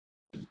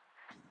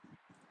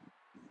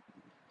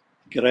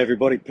G'day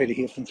everybody, Peter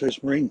here from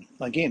First Marine.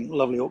 Again,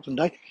 lovely Auckland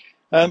day.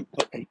 Got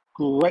a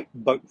great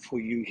boat for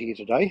you here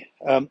today.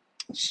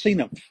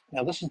 Nymph.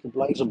 Now this is the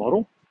Blazer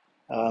model,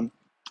 about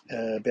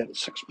a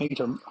 6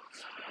 metre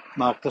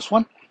mark this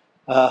one.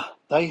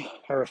 They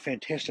are a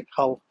fantastic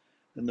hull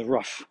in the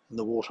rough, in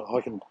the water.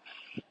 I can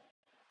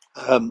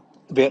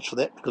vouch for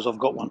that because I've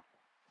got one.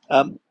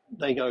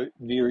 They go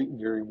very,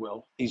 very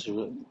well. These are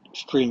an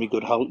extremely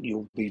good hull.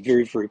 You'll be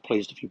very, very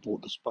pleased if you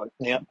bought this boat.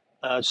 Now,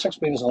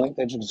 6 metres in length,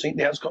 as you can see.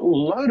 Now, it's got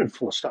loaded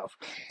full of stuff.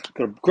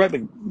 Got a great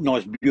big,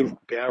 nice, beautiful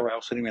bow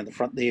rail sitting around the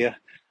front there,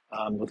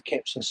 with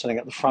capstan sitting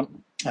at the front.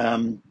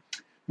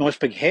 Nice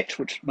big hatch,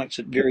 which makes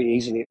it very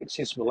easily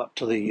accessible up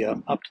to the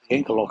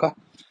anchor locker.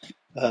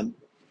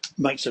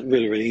 Makes it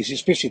really, really easy,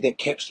 especially that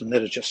capstan.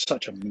 That is just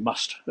such a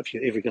must if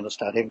you're ever going to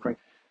start anchoring.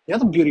 The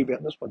other beauty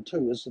about this one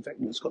too is the fact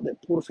that it's got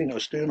that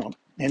Portofino stern on,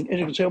 and as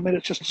you can see, I mean,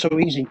 it's just so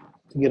easy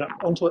to get up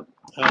onto it.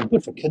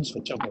 Good for kids for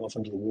jumping off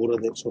into the water,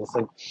 that sort of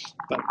thing,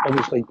 but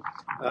obviously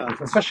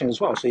for fishing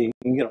as well. So you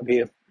can get up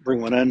here,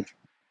 bring one in,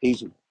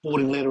 easy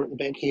boarding ladder at the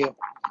back here.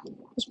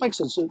 This makes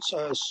it so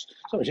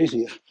much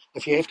easier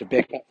if you have to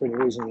back up for any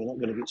reason. You're not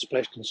going to get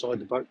splashed inside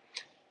the boat.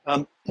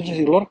 There's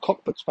a lot of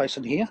cockpit space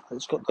in here.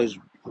 It's got those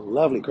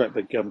lovely, great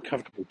big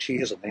comfortable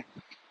chairs in there.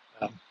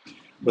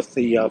 With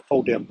the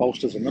fold-down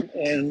bolsters in them,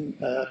 and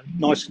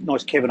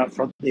nice cabin up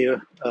front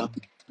there,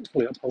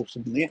 fully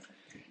upholstered in there.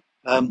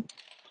 Now,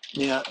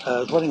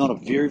 it's running on a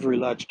very, very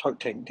large tote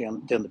tank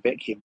down the back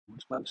here,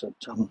 which makes it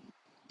don't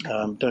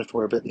have to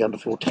worry about the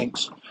underfloor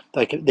tanks.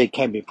 They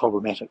can be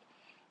problematic,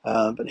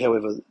 but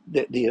however,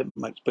 that there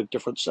makes a big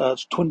difference.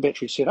 It's twin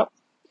battery setup,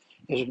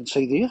 as you can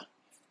see there.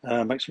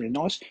 Makes it really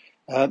nice.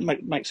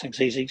 Makes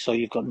things easy, so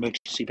you've got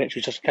emergency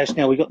batteries just in case.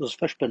 Now we've got this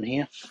fish bin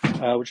here,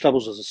 which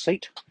doubles as a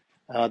seat.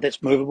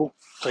 That's movable,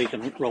 so you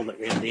can roll that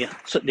around there,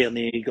 sit down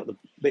there. You've got the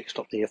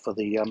backstop there for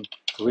the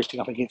for resting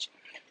up against.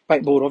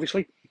 Backboard,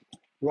 obviously.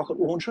 Rocket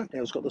launcher.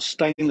 Now it's got the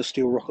stainless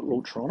steel rocket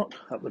launcher on it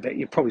up the back.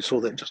 You probably saw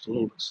that just a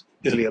little bit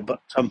earlier,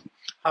 but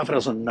half a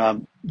dozen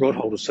rod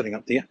holders sitting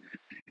up there.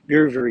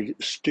 Very, very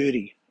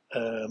sturdy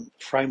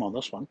frame on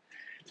this one,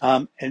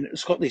 and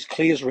it's got these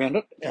clears around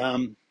it,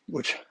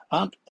 which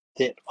aren't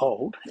that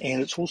old,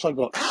 and it's also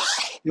got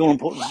the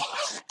all-important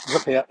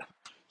zip out,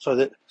 so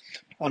that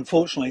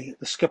unfortunately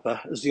the skipper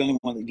is the only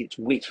one that gets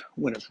wet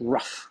when it's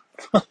rough,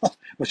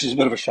 which is a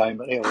bit of a shame,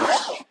 but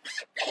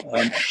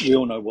we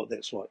all know what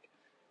that's like.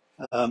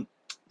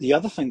 The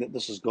other thing that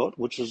this has got,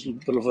 which is a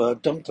bit of a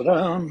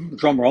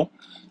drum roll,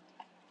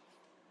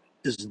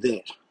 is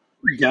that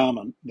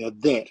Garmin. Now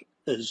that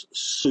is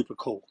super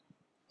cool.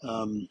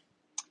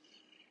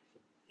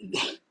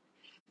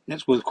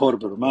 That's worth quite a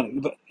bit of money,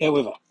 but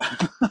however,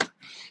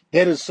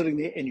 that is sitting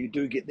there, and you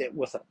do get that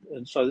with it.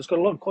 And so it's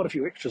got quite a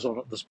few extras on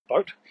it, this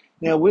boat.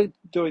 Now we're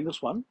doing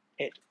this one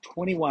at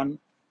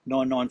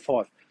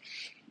 $21,995.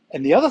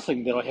 And the other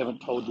thing that I haven't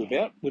told you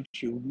about,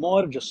 which you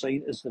might have just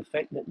seen, is the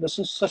fact that this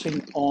is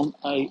sitting on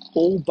a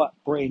all but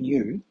brand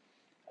new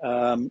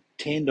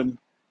tandem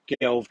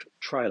galved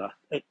trailer.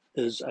 It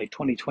is a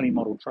 2020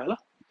 model trailer,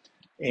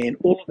 and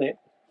all of that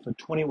for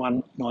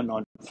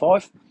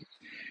 $21,995,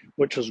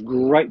 which is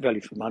great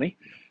value for money.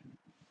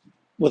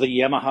 With a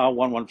Yamaha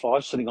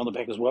 115 sitting on the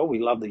back as well. We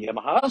love the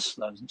Yamahas.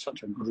 They're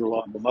such a good,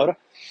 reliable motor.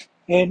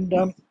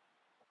 And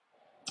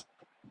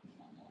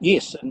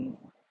yes, and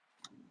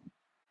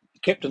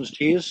captain's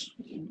chairs,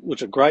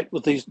 which are great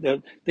with these.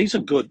 These are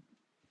good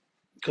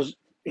because,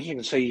 as you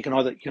can see, you can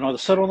either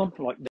sit on them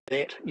like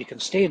that. You can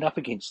stand up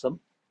against them,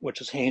 which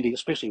is handy,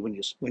 especially when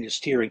you're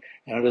steering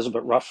and it is a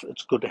bit rough.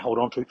 It's good to hold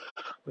on to.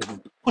 We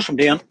can push them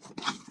down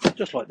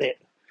just like that.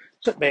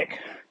 Sit back,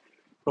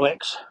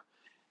 relax,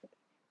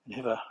 and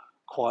have a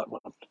quiet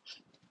one.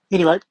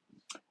 Anyway,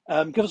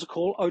 give us a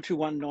call,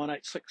 021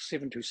 986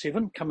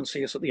 727. Come and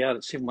see us at the yard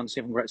at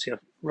 717 Great South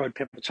Road,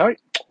 Papatari,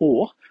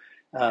 or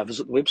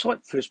visit the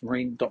website,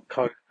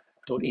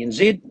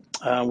 firstmarine.co.nz.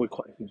 We're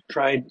quite happy to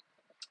trade,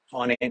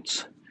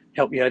 finance,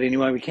 help you out any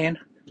way we can.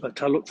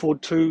 But I look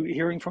forward to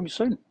hearing from you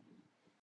soon.